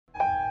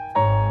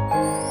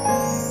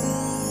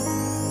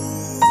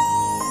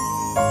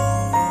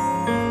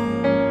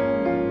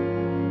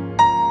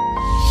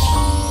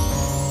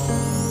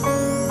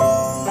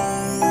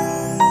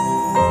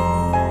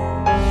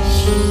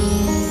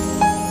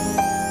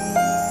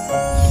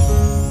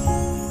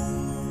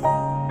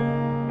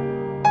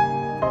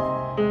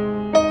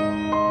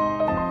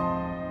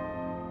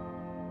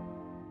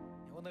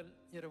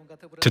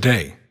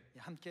Today,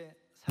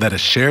 let us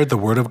share the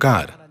Word of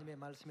God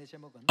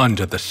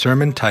under the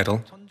sermon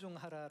title,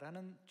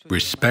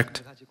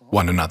 Respect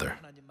One Another.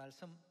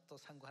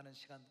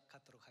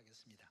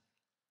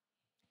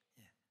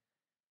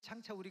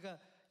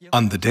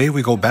 On the day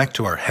we go back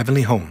to our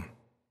heavenly home,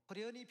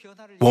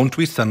 won't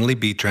we suddenly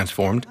be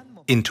transformed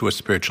into a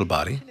spiritual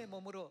body?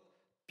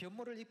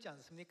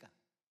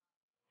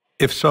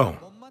 If so,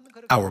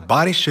 our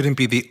body shouldn't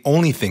be the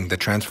only thing that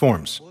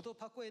transforms.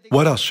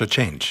 What else should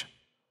change?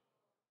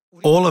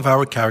 All of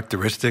our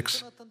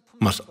characteristics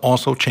must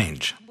also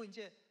change.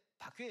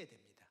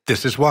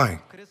 This is why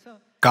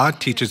God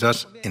teaches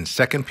us in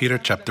 2 Peter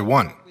chapter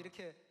 1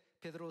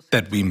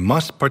 that we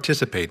must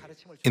participate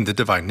in the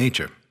divine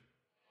nature.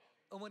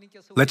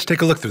 Let's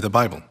take a look through the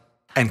Bible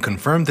and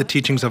confirm the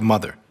teachings of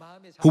Mother,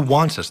 who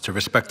wants us to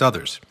respect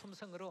others,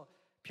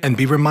 and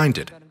be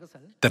reminded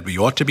that we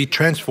ought to be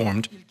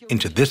transformed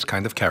into this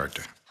kind of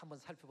character.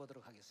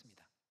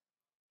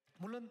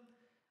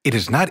 It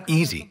is not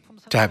easy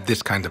to have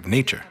this kind of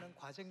nature,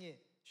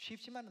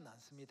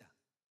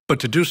 but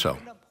to do so,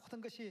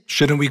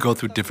 shouldn't we go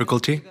through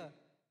difficulty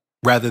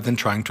rather than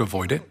trying to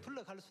avoid it?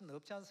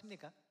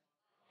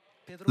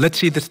 Let's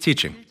see this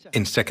teaching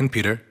in 2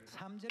 Peter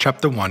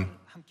chapter 1,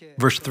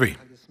 verse 3.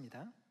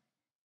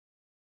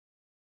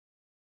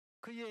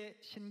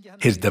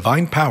 His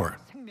divine power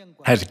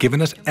has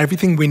given us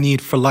everything we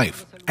need for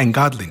life and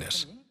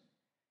godliness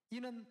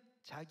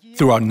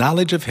through our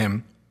knowledge of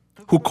Him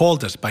who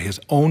called us by His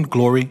own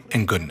glory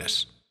and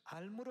goodness.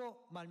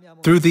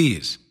 Through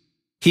these,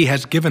 He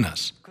has given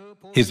us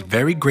His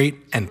very great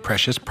and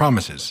precious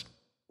promises,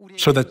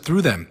 so that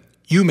through them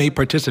you may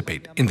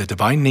participate in the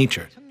divine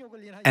nature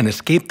and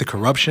escape the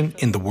corruption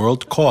in the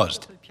world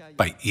caused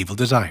by evil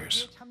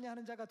desires.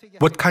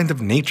 What kind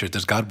of nature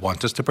does God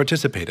want us to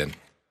participate in?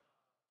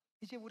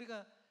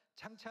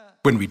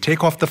 When we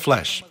take off the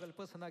flesh,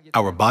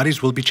 our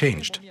bodies will be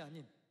changed,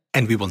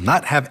 and we will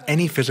not have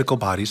any physical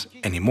bodies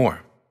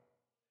anymore.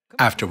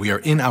 After we are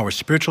in our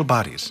spiritual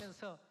bodies,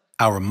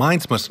 our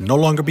minds must no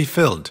longer be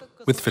filled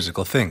with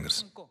physical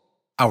things.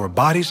 Our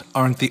bodies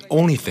aren't the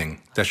only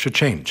thing that should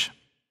change.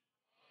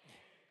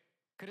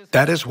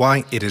 That is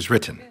why it is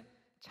written,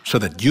 so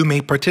that you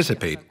may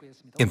participate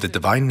in the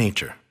divine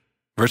nature.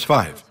 Verse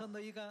 5,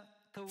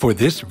 for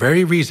this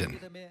very reason,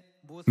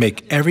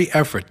 make every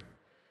effort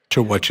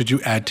to what should you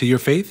add to your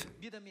faith?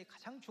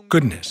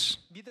 Goodness.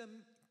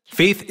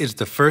 Faith is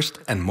the first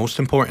and most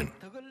important.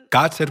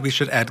 God said we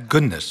should add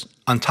goodness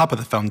on top of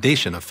the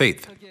foundation of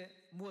faith.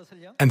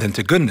 And then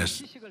to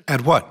goodness,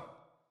 add what?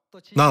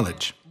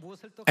 Knowledge.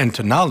 And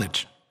to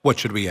knowledge, what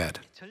should we add?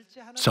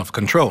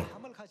 Self-control.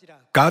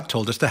 God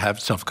told us to have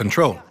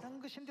self-control.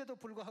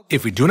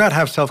 If we do not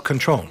have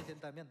self-control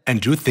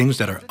and do things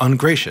that are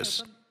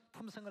ungracious,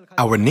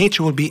 our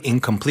nature will be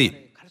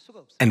incomplete,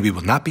 and we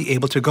will not be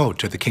able to go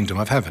to the kingdom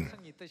of heaven.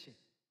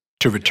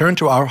 To return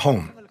to our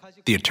home,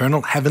 the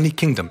eternal heavenly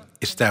kingdom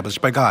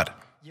established by God,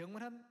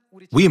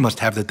 we must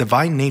have the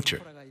divine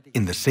nature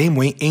in the same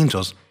way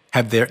angels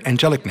have their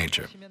angelic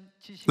nature.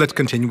 Let's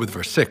continue with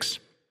verse 6.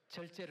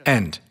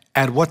 And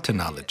add what to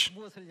knowledge?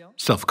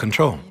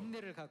 Self-control.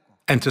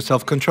 And to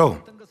self-control,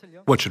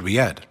 what should we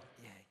add?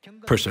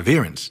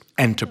 Perseverance.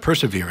 And to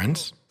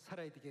perseverance,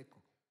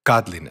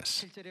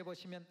 godliness.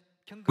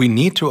 We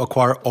need to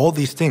acquire all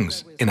these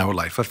things in our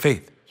life of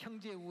faith.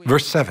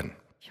 Verse 7.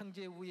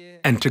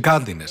 And to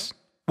godliness,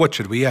 what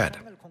should we add?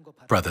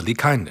 Brotherly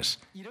kindness.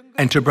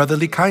 And to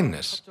brotherly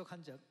kindness,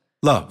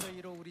 love.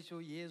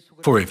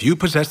 For if you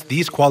possess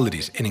these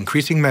qualities in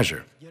increasing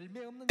measure,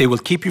 they will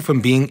keep you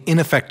from being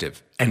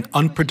ineffective and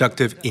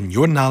unproductive in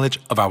your knowledge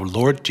of our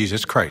Lord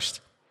Jesus Christ.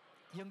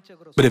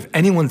 But if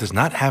anyone does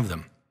not have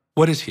them,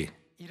 what is he?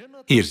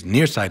 He is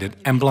nearsighted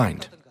and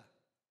blind.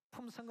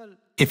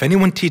 If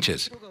anyone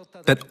teaches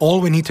that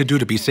all we need to do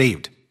to be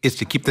saved is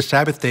to keep the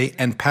Sabbath day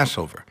and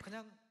Passover,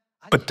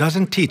 but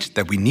doesn't teach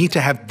that we need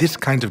to have this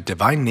kind of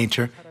divine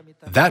nature,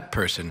 that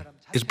person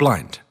is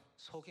blind.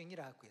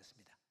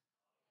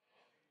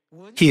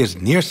 He is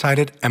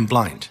nearsighted and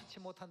blind.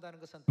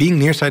 Being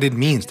nearsighted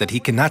means that he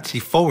cannot see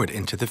forward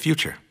into the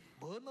future,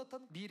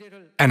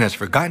 and has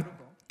forgotten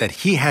that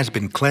he has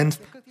been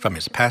cleansed from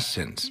his past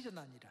sins.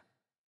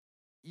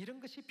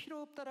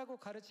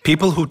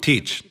 People who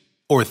teach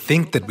or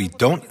think that we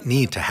don't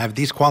need to have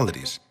these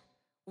qualities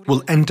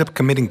will end up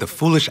committing the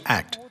foolish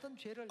act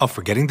of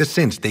forgetting the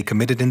sins they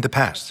committed in the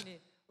past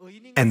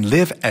and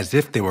live as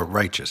if they were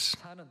righteous.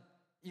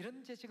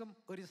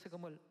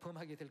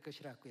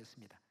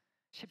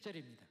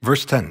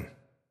 Verse 10.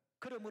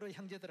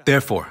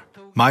 Therefore,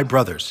 my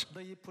brothers,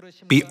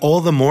 be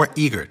all the more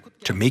eager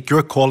to make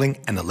your calling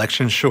and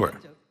election sure.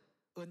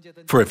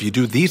 For if you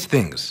do these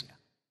things,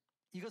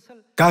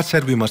 God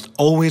said we must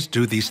always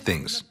do these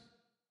things.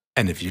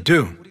 And if you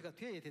do,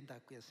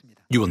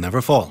 you will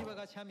never fall,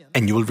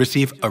 and you will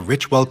receive a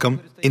rich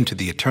welcome into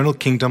the eternal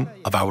kingdom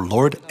of our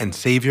Lord and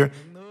Savior,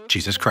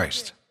 Jesus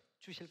Christ.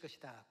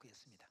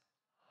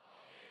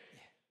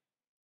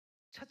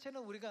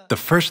 The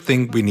first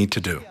thing we need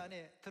to do,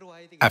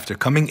 after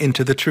coming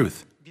into the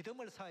truth,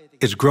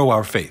 is grow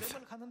our faith.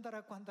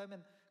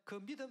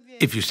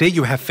 If you say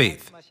you have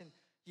faith,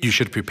 you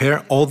should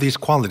prepare all these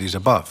qualities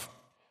above,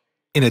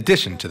 in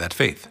addition to that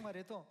faith.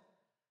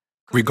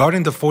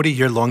 Regarding the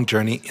 40-year-long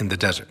journey in the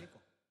desert,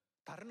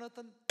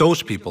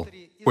 those people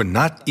were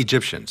not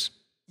Egyptians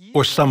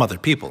or some other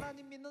people,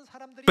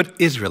 but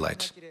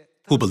Israelites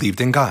who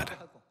believed in God.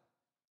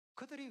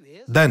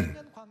 Then,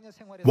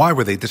 why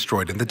were they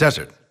destroyed in the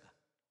desert?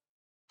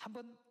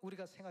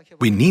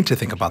 We need to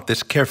think about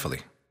this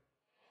carefully.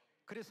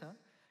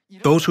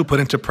 Those who put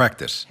into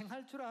practice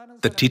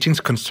the teachings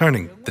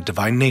concerning the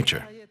divine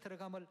nature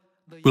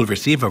will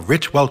receive a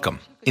rich welcome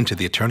into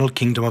the eternal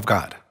kingdom of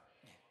God.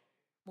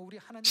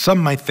 Some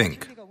might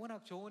think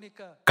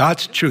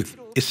God's truth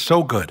is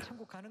so good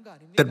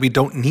that we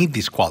don't need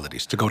these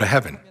qualities to go to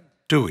heaven,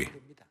 do we?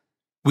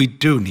 We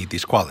do need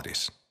these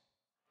qualities.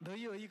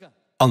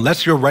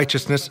 Unless your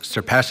righteousness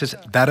surpasses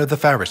that of the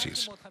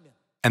Pharisees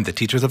and the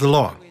teachers of the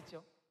law,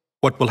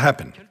 what will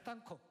happen?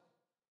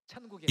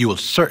 You will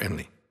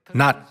certainly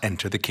not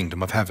enter the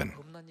kingdom of heaven.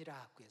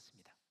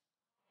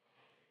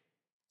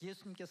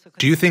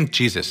 Do you think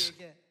Jesus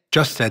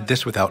just said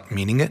this without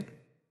meaning it?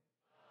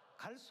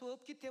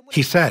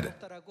 He said,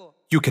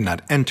 "You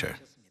cannot enter,"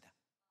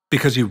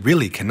 because you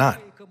really cannot.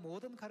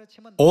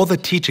 All the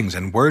teachings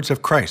and words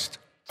of Christ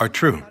are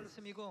true.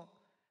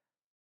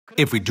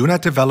 If we do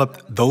not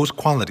develop those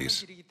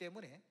qualities,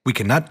 we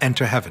cannot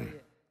enter heaven.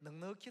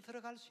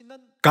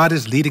 God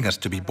is leading us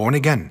to be born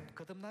again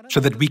so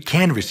that we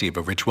can receive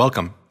a rich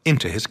welcome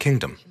into His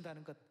kingdom.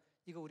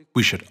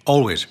 We should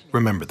always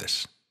remember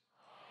this.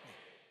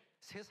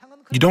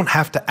 You don't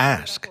have to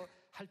ask,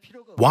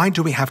 why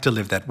do we have to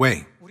live that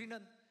way,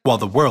 while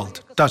the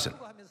world doesn't?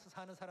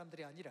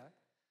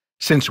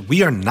 Since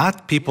we are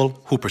not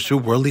people who pursue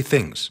worldly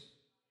things,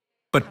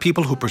 but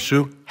people who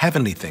pursue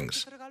heavenly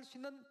things,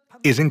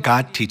 isn't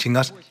God teaching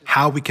us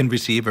how we can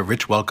receive a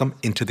rich welcome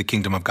into the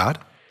kingdom of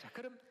God?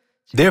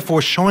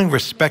 Therefore, showing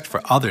respect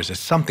for others is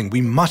something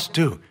we must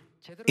do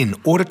in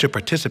order to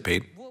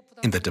participate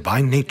in the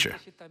divine nature.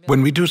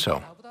 When we do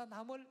so,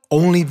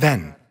 only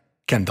then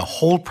can the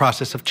whole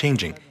process of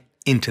changing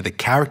into the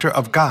character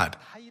of God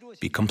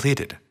be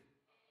completed.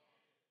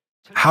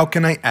 How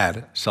can I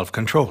add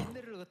self-control?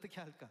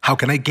 How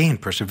can I gain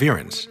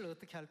perseverance?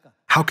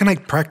 How can I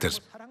practice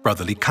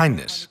brotherly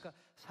kindness?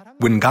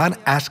 When God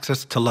asks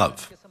us to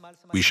love,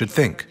 we should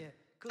think,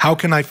 how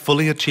can I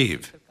fully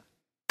achieve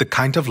the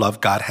kind of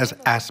love God has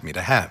asked me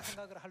to have?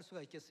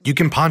 You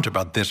can ponder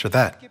about this or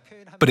that,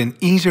 but an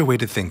easier way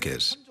to think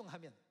is,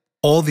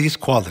 all these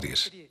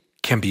qualities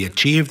can be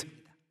achieved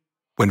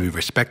when we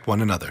respect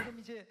one another.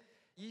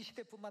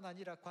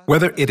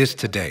 Whether it is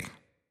today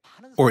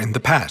or in the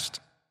past,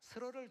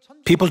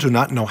 people do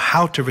not know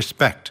how to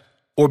respect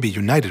or be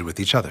united with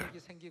each other.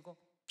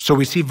 So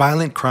we see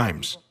violent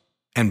crimes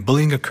and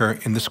bullying occur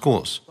in the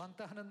schools.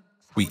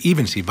 We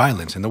even see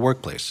violence in the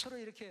workplace.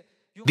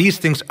 These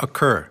things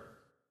occur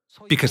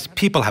because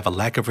people have a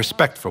lack of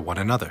respect for one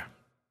another.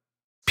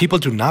 People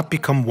do not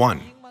become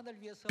one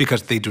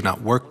because they do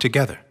not work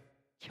together.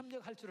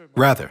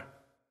 Rather,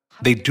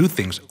 they do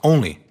things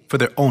only for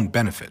their own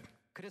benefit.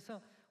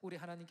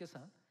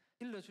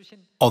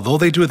 Although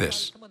they do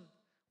this,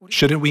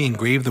 shouldn't we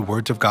engrave the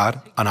words of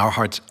God on our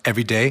hearts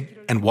every day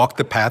and walk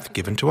the path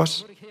given to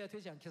us?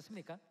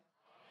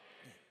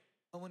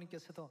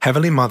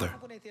 Heavenly Mother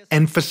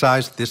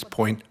emphasized this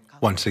point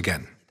once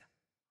again.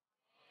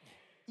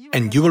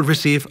 And you will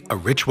receive a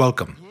rich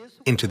welcome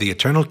into the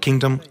eternal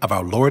kingdom of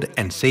our Lord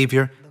and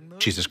Savior,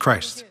 Jesus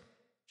Christ.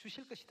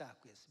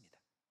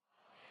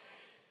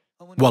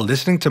 While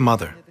listening to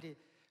Mother,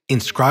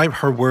 inscribe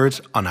her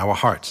words on our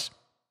hearts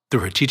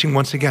through her teaching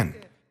once again.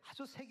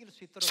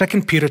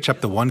 2 Peter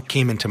chapter 1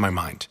 came into my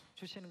mind,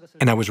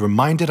 and I was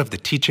reminded of the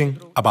teaching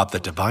about the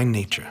divine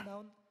nature.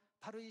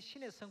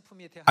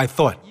 I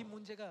thought,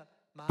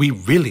 we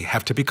really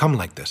have to become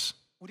like this.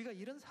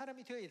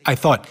 I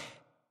thought,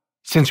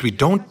 since we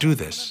don't do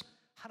this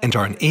and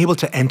are unable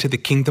to enter the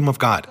kingdom of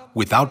God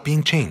without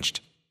being changed,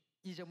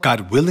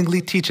 God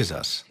willingly teaches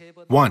us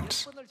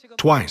once,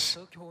 twice,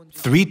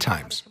 3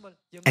 times,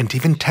 and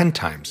even 10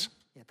 times,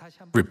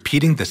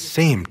 repeating the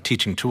same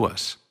teaching to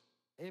us.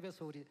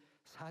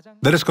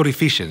 Let us go to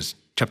Ephesians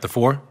chapter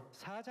 4,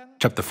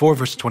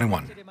 verse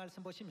 21.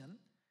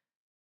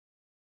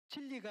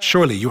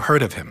 Surely you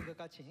heard of Him,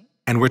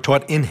 and were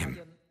taught in Him,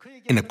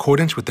 in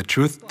accordance with the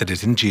truth that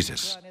is in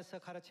Jesus.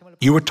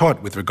 You were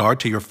taught with regard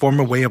to your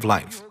former way of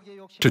life.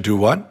 To do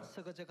what?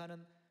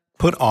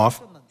 Put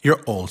off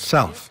your old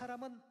self,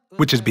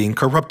 which is being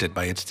corrupted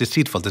by its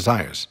deceitful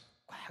desires.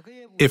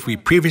 If we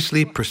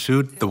previously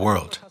pursued the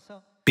world,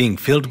 being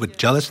filled with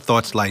jealous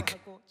thoughts like,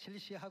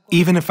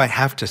 even if I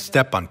have to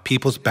step on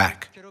people's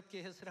back,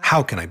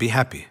 how can I be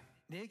happy?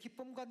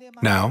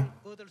 Now,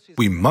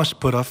 we must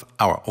put off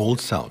our old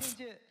self,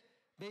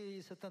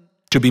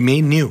 to be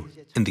made new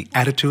in the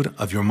attitude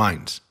of your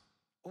minds,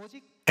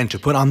 and to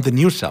put on the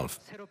new self,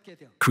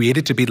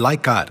 created to be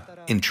like God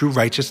in true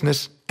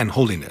righteousness and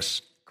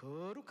holiness.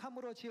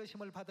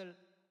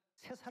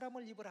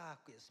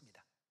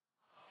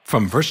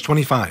 From verse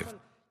 25,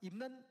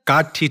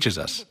 God teaches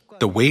us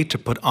the way to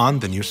put on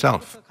the new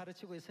self.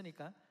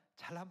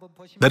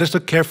 Let us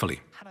look carefully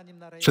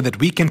so that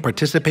we can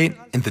participate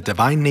in the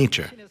divine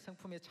nature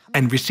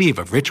and receive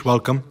a rich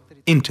welcome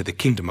into the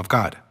kingdom of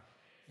God.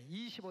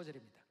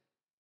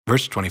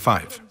 Verse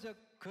 25,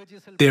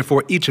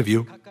 therefore each of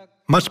you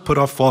must put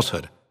off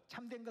falsehood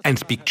and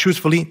speak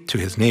truthfully to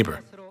his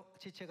neighbor,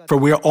 for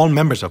we are all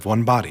members of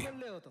one body.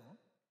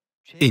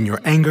 In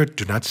your anger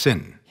do not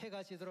sin.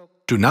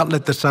 Do not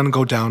let the sun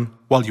go down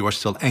while you are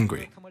still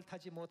angry,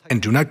 and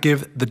do not give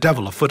the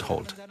devil a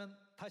foothold.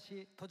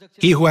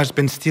 He who has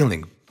been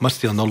stealing must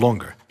steal no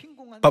longer,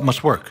 but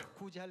must work,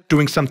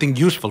 doing something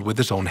useful with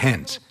his own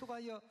hands,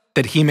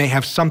 that he may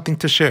have something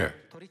to share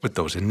with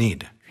those in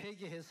need.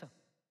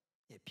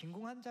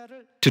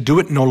 To do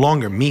it no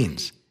longer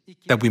means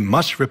that we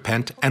must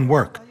repent and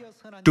work,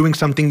 doing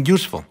something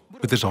useful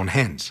with his own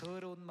hands,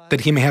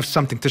 that he may have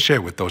something to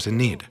share with those in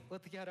need.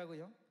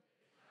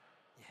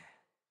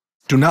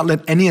 Do not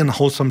let any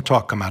unwholesome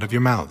talk come out of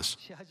your mouths.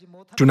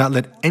 Do not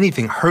let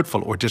anything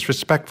hurtful or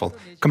disrespectful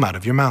come out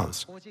of your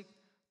mouths,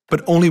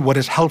 but only what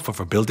is helpful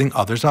for building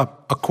others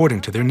up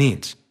according to their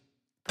needs,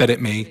 that it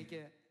may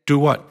do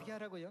what?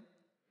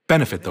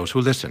 Benefit those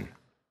who listen.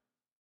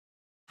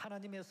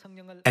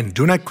 And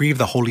do not grieve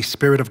the Holy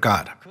Spirit of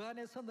God,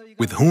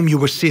 with whom you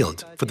were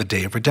sealed for the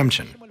day of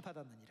redemption.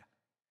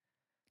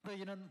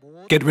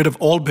 Get rid of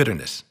all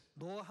bitterness,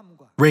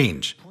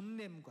 rage,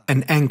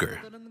 and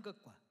anger,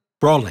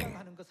 brawling,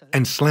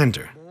 and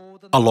slander,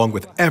 along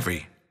with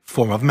every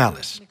form of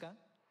malice.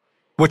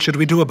 What should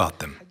we do about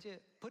them?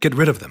 Get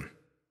rid of them.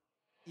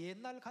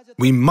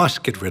 We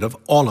must get rid of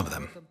all of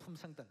them.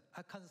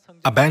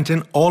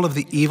 Abandon all of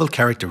the evil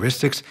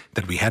characteristics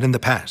that we had in the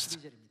past.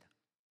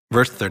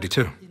 Verse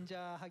 32.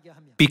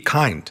 Be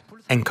kind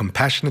and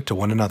compassionate to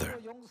one another,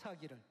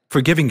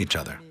 forgiving each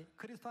other,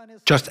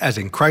 just as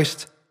in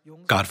Christ,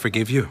 God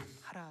forgave you.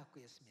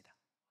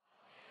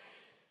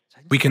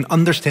 We can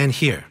understand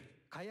here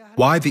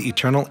why the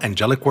eternal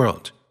angelic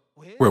world,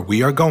 where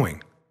we are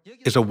going,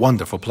 is a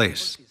wonderful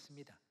place.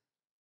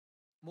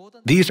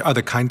 These are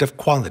the kind of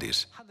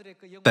qualities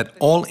that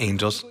all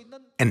angels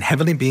and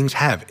heavenly beings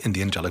have in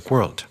the angelic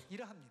world.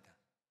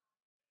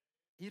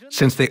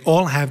 Since they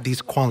all have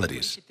these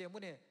qualities,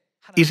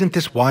 isn't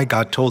this why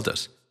God told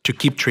us to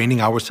keep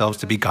training ourselves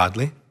to be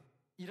godly,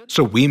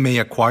 so we may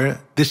acquire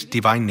this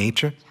divine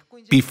nature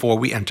before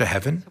we enter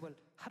heaven?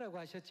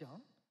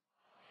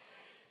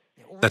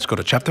 Let's go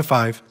to chapter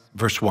 5,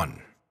 verse 1.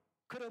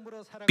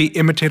 Be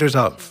imitators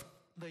of.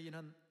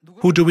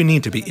 Who do we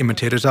need to be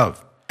imitators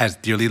of as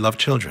dearly loved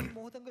children?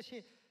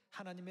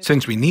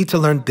 Since we need to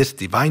learn this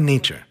divine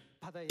nature,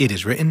 it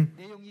is written,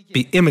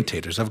 be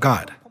imitators of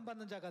God.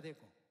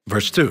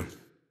 Verse 2.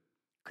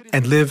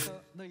 And live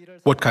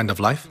what kind of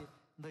life?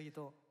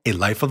 A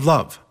life of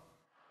love,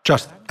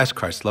 just as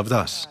Christ loved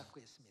us.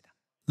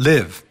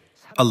 Live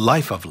a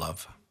life of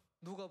love.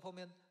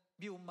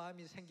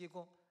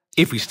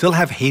 If we still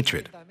have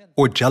hatred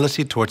or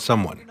jealousy towards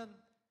someone,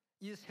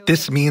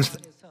 this means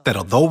that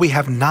although we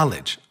have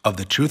knowledge of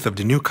the truth of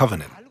the new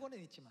covenant,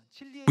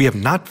 we have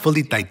not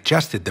fully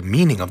digested the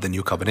meaning of the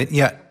new covenant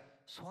yet.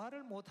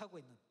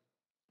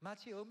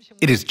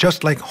 It is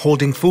just like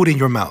holding food in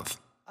your mouth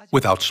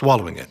without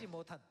swallowing it.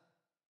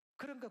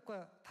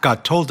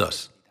 God told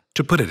us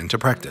to put it into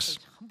practice.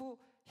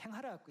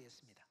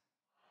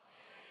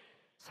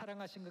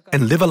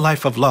 And live a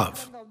life of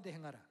love,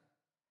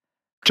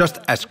 just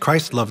as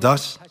Christ loved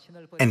us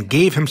and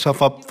gave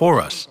himself up for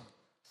us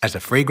as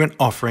a fragrant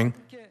offering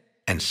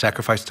and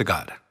sacrifice to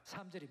God.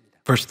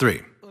 Verse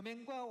 3.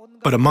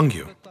 But among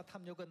you,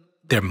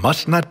 there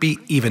must not be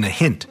even a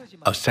hint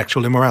of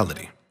sexual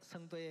immorality,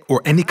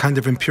 or any kind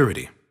of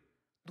impurity,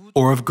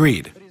 or of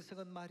greed,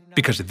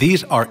 because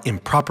these are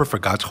improper for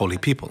God's holy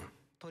people.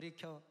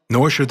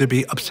 Nor should there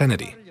be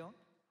obscenity,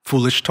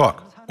 foolish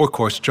talk, or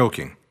coarse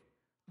joking,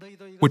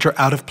 which are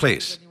out of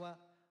place,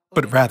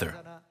 but rather,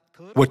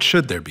 what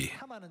should there be?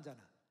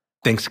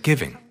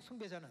 Thanksgiving.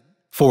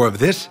 For of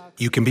this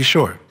you can be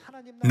sure,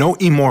 no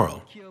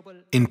immoral,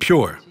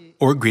 impure,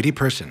 or greedy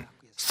person,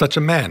 such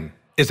a man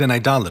is an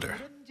idolater,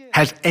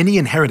 has any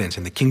inheritance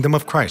in the kingdom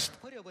of Christ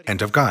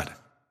and of God.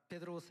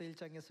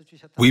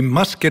 We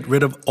must get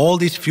rid of all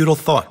these futile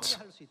thoughts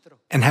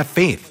and have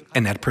faith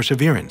and add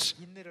perseverance,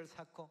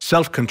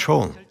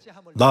 self-control,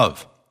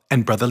 love,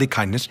 and brotherly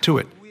kindness to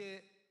it,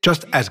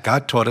 just as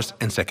God taught us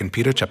in 2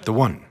 Peter chapter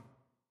 1.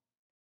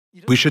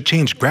 We should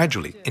change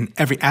gradually in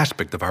every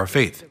aspect of our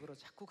faith.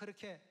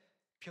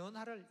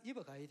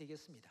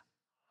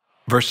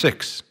 Verse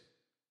 6.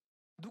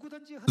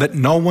 Let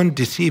no one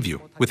deceive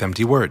you with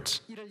empty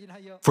words,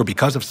 for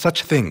because of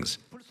such things,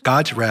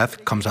 God's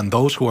wrath comes on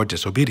those who are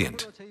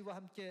disobedient.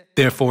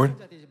 Therefore,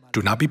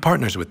 do not be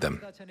partners with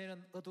them.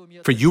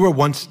 For you were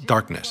once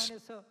darkness,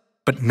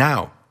 but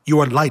now you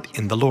are light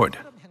in the Lord.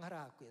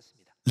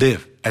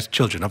 Live as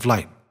children of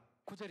light.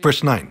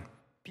 Verse 9.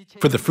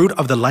 For the fruit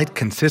of the light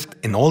consists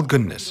in all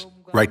goodness,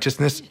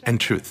 righteousness, and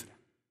truth.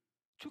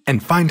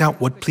 And find out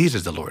what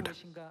pleases the Lord.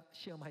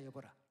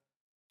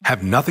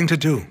 have nothing to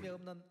do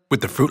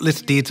with the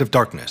fruitless deeds of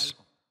darkness,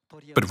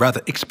 but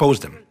rather expose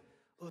them,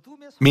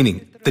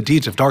 meaning the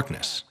deeds of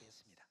darkness.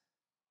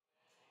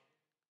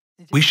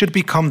 We should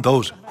become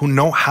those who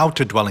know how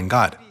to dwell in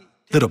God,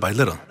 little by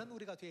little.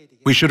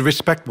 We should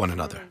respect one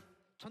another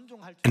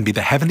and be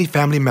the heavenly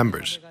family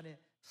members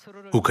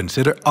who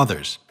consider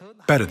others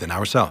better than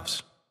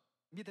ourselves.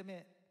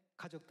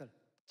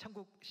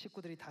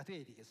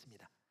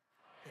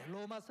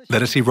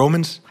 Let us see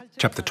Romans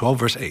chapter 12,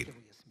 verse 8.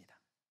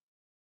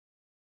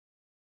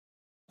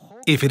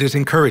 If it is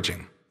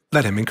encouraging,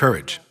 let him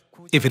encourage.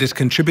 If it is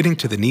contributing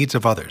to the needs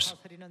of others,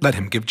 let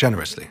him give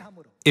generously.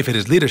 If it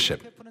is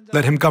leadership,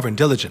 let him govern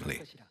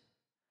diligently.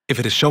 If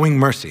it is showing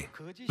mercy,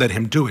 let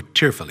him do it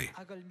cheerfully.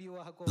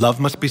 Love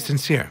must be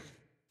sincere.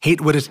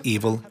 Hate what is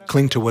evil,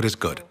 cling to what is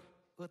good.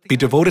 Be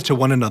devoted to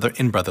one another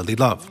in brotherly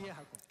love.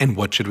 And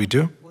what should we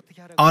do?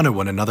 Honor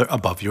one another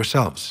above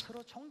yourselves.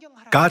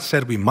 God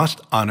said we must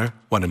honor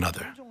one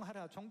another.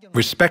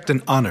 Respect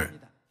and honor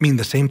mean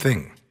the same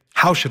thing.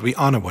 How should we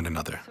honor one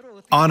another?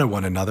 Honor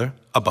one another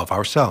above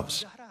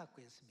ourselves.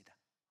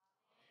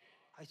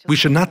 We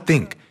should not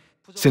think,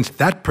 since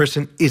that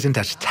person isn't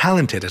as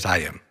talented as I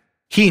am,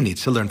 he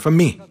needs to learn from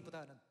me.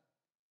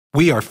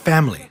 We are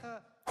family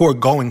who are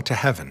going to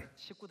heaven.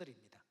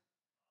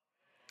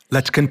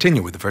 Let's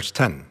continue with verse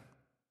 10.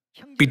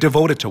 Be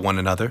devoted to one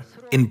another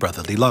in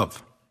brotherly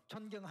love.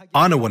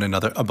 Honor one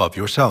another above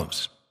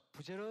yourselves.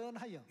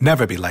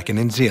 Never be lacking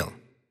in zeal,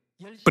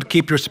 but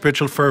keep your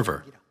spiritual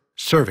fervor,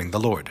 serving the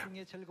Lord.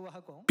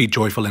 Be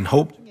joyful in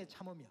hope,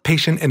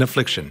 patient in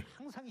affliction,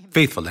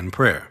 faithful in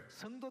prayer.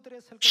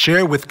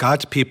 Share with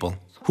God's people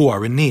who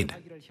are in need.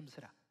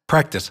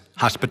 Practice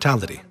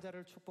hospitality.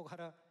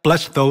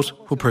 Bless those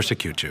who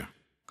persecute you.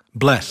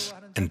 Bless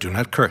and do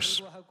not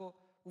curse.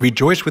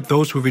 Rejoice with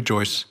those who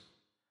rejoice.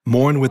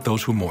 Mourn with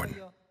those who mourn.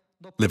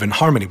 Live in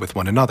harmony with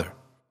one another.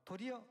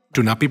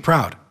 Do not be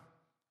proud,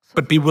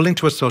 but be willing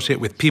to associate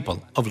with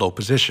people of low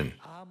position.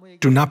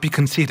 Do not be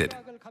conceited.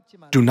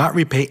 Do not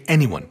repay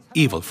anyone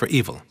evil for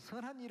evil.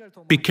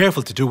 Be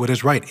careful to do what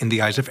is right in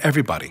the eyes of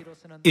everybody.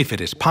 If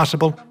it is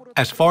possible,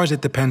 as far as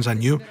it depends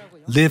on you,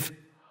 live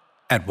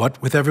at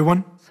what with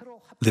everyone?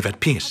 Live at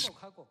peace.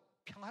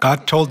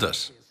 God told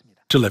us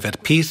to live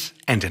at peace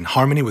and in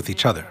harmony with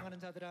each other.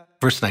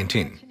 Verse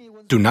 19,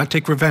 do not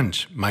take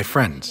revenge, my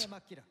friends,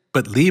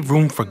 but leave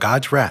room for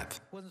God's wrath,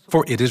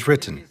 for it is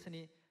written,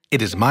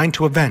 it is mine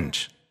to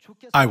avenge.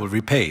 I will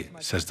repay,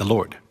 says the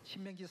Lord.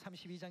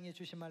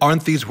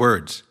 Aren't these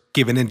words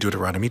given in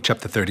Deuteronomy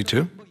chapter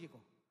 32?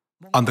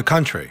 On the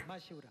contrary,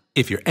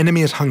 if your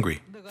enemy is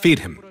hungry, feed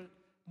him.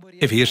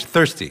 If he is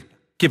thirsty,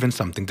 give him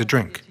something to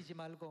drink.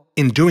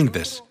 In doing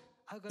this,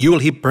 you will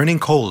heap burning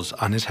coals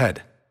on his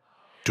head.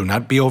 Do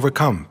not be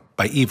overcome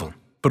by evil,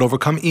 but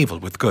overcome evil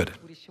with good.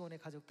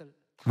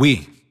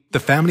 We, the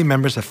family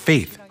members of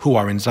faith who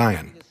are in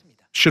Zion,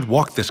 should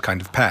walk this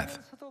kind of path.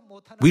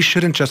 We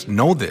shouldn't just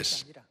know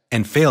this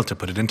and fail to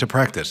put it into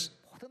practice.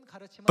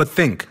 But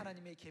think,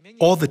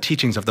 all the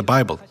teachings of the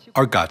Bible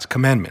are God's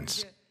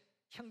commandments.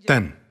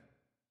 Then,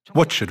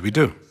 what should we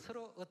do?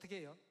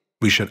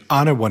 We should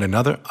honor one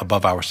another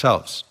above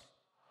ourselves.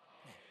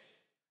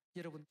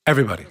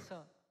 Everybody,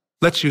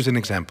 let's use an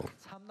example.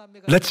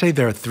 Let's say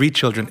there are 3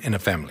 children in a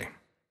family.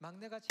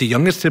 The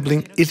youngest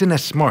sibling isn't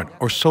as smart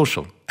or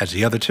social as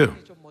the other 2.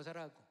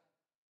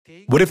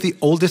 What if the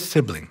oldest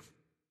sibling,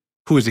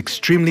 who is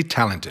extremely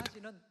talented,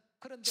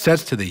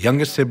 says to the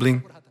youngest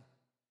sibling,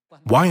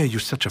 "Why are you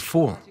such a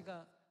fool?"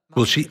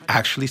 Will she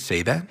actually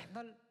say that?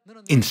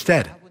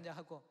 Instead,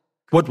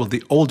 what will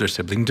the older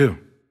sibling do?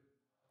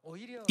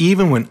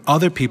 Even when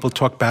other people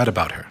talk bad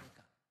about her,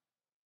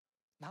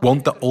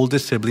 won't the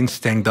oldest sibling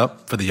stand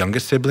up for the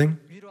youngest sibling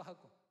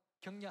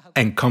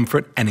and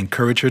comfort and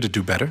encourage her to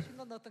do better?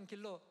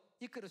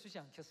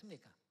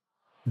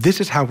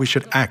 This is how we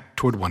should act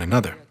toward one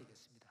another.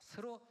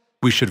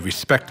 We should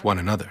respect one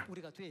another.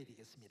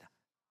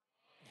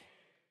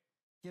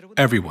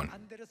 Everyone,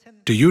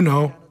 do you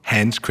know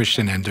Hans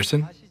Christian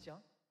Andersen?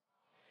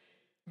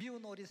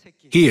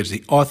 He is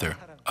the author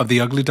of The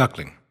Ugly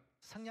Duckling.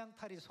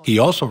 He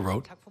also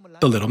wrote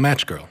The Little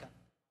Match Girl.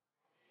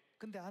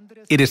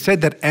 It is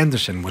said that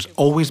Andersen was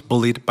always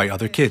bullied by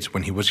other kids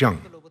when he was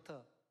young.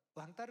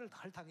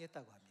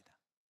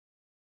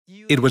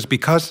 It was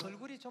because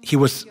he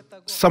was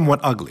somewhat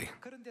ugly,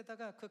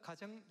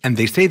 and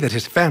they say that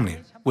his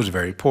family was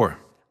very poor.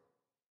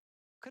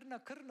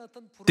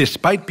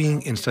 Despite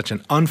being in such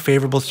an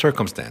unfavorable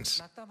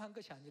circumstance,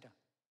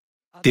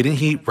 didn't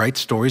he write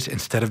stories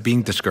instead of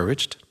being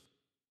discouraged?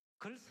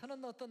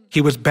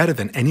 He was better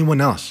than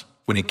anyone else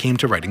when it came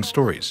to writing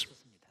stories.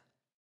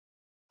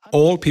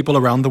 All people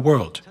around the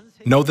world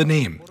know the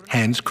name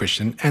Hans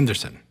Christian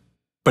Andersen,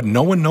 but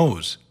no one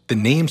knows the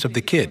names of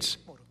the kids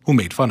who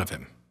made fun of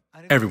him.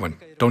 Everyone,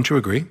 don't you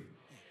agree?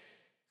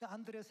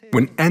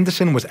 When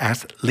Andersen was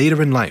asked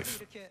later in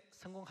life,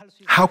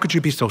 "How could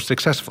you be so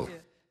successful?"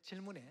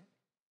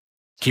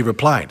 he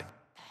replied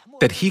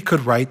that he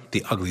could write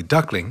The Ugly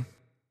Duckling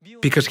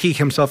because he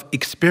himself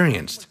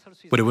experienced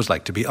what it was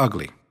like to be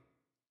ugly.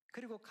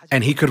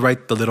 And he could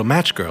write The Little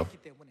Match Girl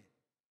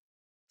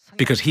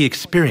because he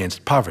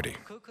experienced poverty.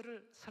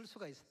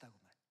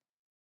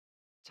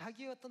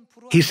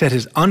 He said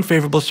his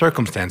unfavorable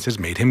circumstances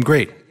made him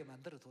great.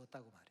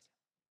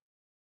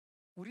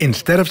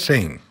 Instead of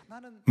saying,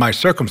 my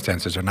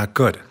circumstances are not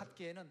good,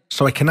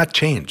 so I cannot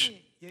change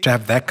to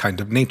have that kind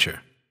of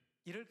nature,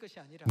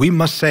 we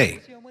must say,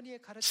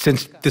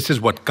 since this is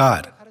what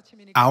God,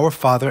 our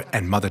Father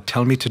and Mother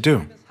tell me to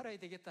do,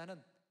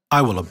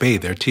 I will obey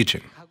their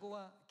teaching.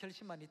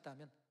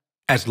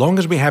 As long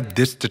as we have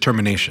this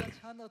determination,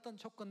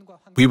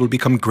 we will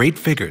become great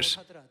figures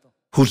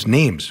whose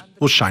names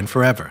will shine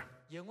forever,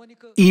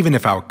 even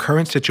if our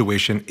current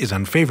situation is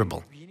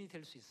unfavorable.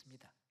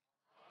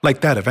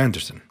 Like that of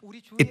Anderson.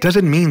 It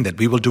doesn't mean that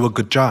we will do a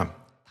good job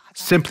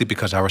simply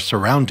because our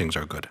surroundings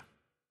are good.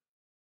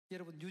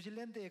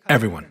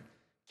 Everyone,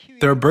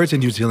 there are birds in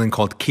New Zealand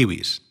called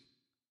kiwis.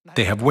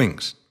 They have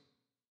wings.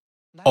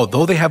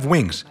 Although they have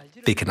wings,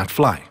 they cannot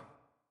fly.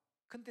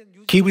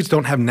 Kiwis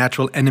don't have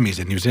natural enemies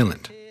in New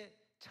Zealand.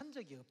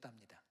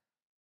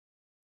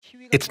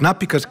 It's not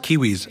because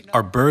kiwis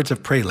are birds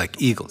of prey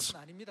like eagles,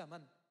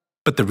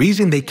 but the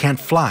reason they can't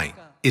fly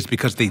is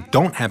because they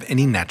don't have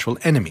any natural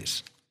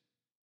enemies.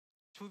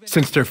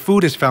 Since their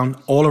food is found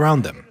all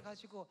around them,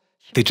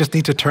 they just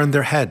need to turn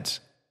their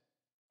heads.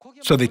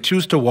 So they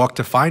choose to walk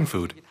to find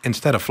food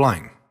instead of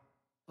flying.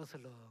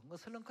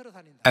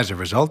 As a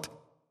result,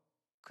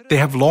 they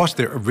have lost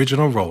their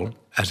original role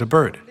as a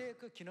bird.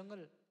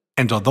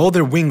 And although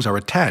their wings are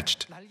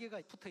attached,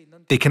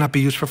 they cannot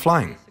be used for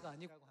flying.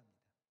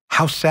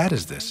 How sad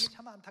is this?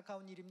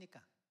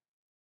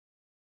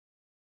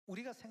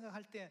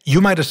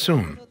 You might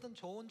assume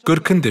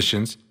good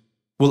conditions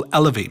will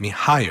elevate me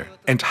higher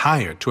and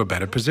higher to a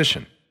better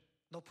position.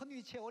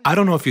 I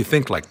don't know if you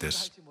think like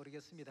this,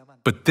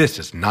 but this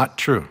is not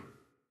true.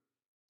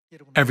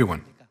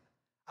 Everyone,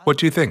 what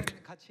do you think?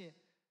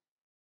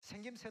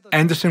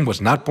 Anderson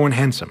was not born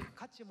handsome,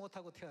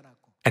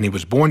 and he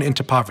was born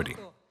into poverty.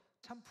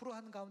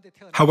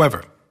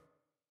 However,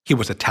 he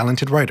was a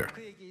talented writer.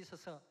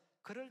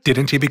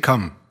 Didn't he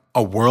become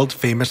a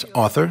world-famous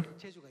author?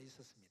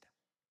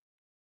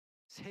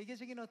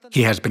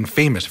 He has been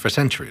famous for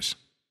centuries.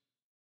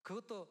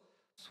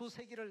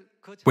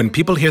 When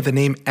people hear the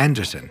name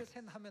Anderson,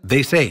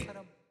 they say,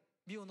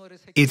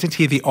 isn't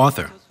he the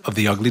author of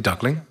The Ugly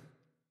Duckling?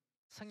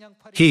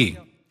 He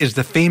is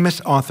the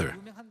famous author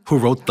who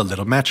wrote The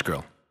Little Match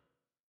Girl.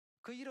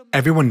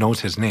 Everyone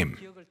knows his name.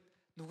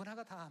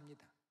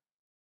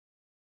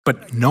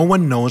 But no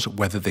one knows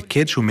whether the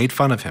kids who made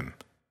fun of him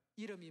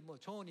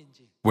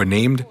were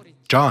named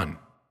John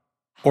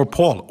or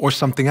Paul or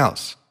something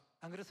else.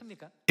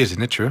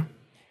 Isn't it true?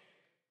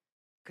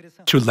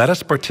 To let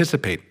us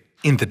participate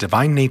in the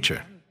divine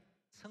nature,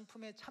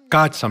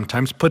 God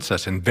sometimes puts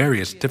us in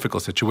various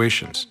difficult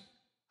situations.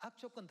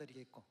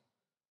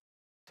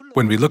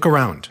 When we look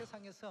around,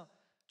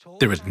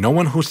 there is no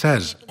one who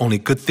says only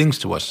good things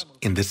to us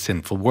in this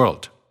sinful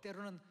world.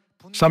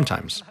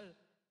 Sometimes,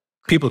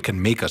 people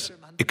can make us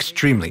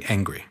extremely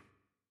angry.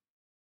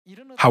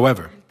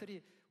 However,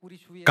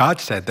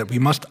 God said that we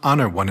must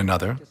honor one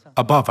another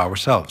above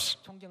ourselves.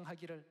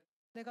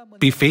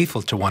 Be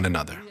faithful to one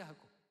another.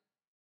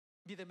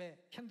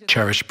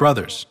 Cherish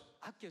brothers.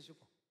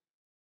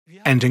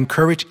 And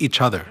encourage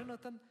each other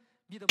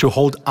to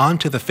hold on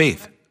to the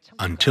faith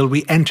until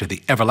we enter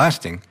the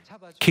everlasting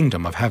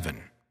kingdom of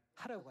heaven.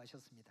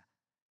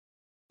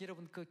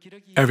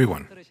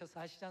 Everyone,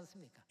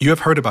 you have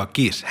heard about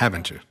geese,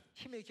 haven't you?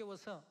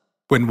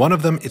 When one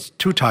of them is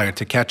too tired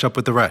to catch up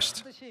with the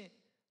rest,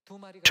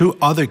 two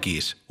other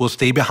geese will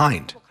stay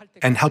behind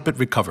and help it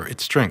recover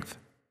its strength.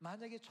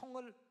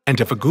 And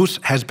if a goose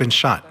has been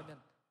shot,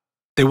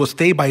 they will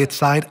stay by its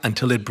side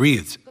until it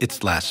breathes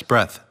its last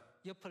breath.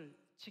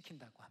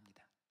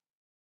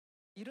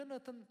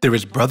 There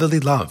is brotherly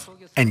love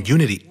and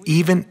unity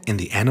even in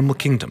the animal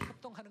kingdom.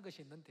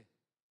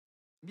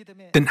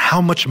 Then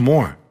how much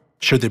more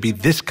should there be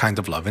this kind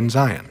of love in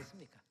Zion?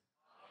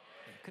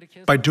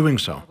 By doing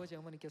so,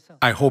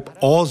 I hope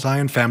all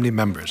Zion family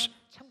members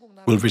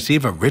will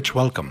receive a rich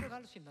welcome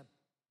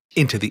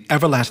into the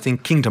everlasting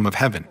kingdom of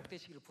heaven,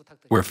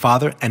 where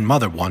Father and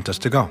Mother want us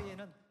to go.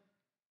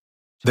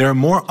 There are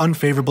more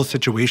unfavorable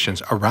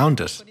situations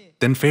around us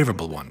than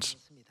favorable ones.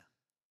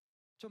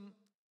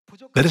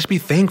 Let us be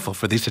thankful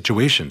for these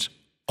situations,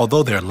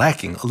 although they are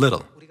lacking a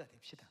little.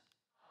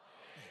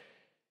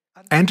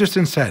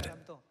 Anderson said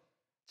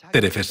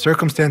that if his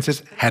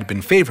circumstances had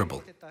been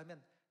favorable,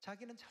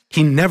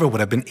 he never would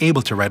have been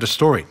able to write a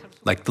story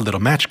like The Little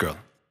Match Girl,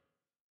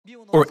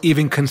 or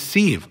even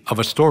conceive of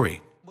a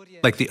story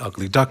like The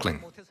Ugly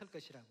Duckling.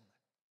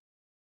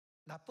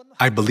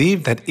 I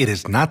believe that it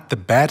is not the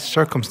bad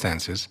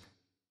circumstances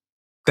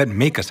that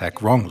make us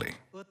act wrongly.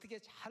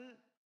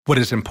 What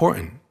is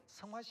important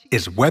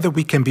is whether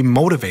we can be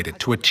motivated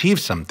to achieve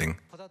something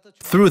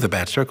through the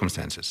bad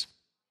circumstances.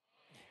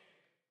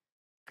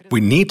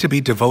 We need to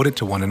be devoted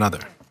to one another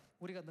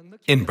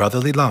in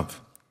brotherly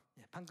love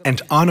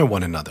and honor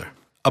one another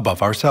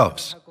above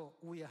ourselves.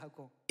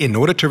 in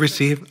order to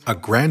receive a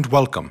grand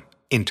welcome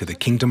into the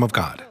kingdom of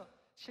God.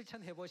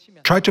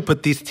 Try to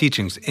put these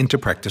teachings into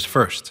practice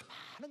first.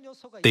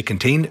 They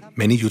contain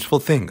many useful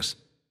things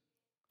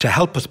to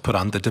help us put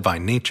on the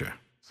divine nature.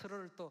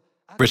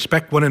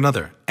 Respect one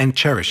another and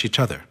cherish each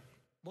other.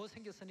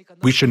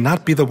 We should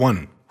not be the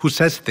one who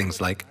says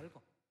things like,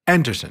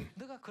 "Anderson,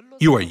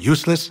 you are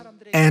useless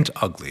and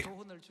ugly."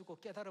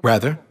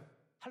 Rather,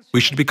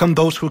 we should become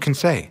those who can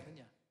say,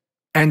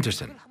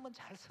 "Anderson,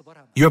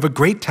 you have a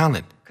great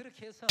talent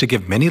to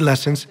give many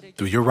lessons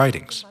through your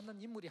writings.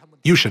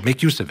 You should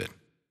make use of it."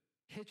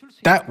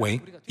 That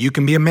way, you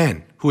can be a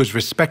man who is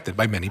respected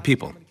by many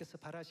people.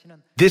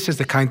 This is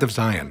the kind of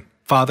Zion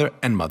father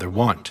and mother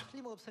want.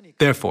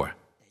 Therefore,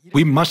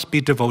 we must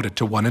be devoted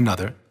to one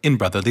another in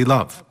brotherly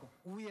love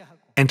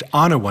and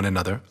honor one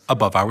another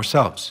above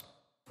ourselves.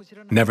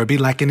 Never be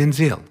lacking in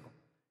zeal,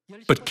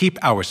 but keep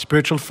our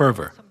spiritual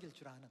fervor,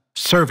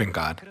 serving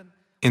God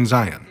in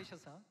Zion.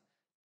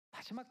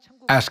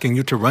 Asking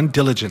you to run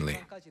diligently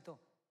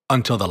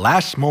until the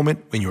last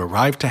moment when you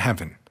arrive to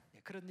heaven.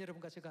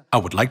 I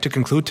would like to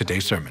conclude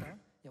today's sermon.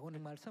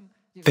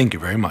 Thank you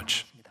very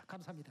much.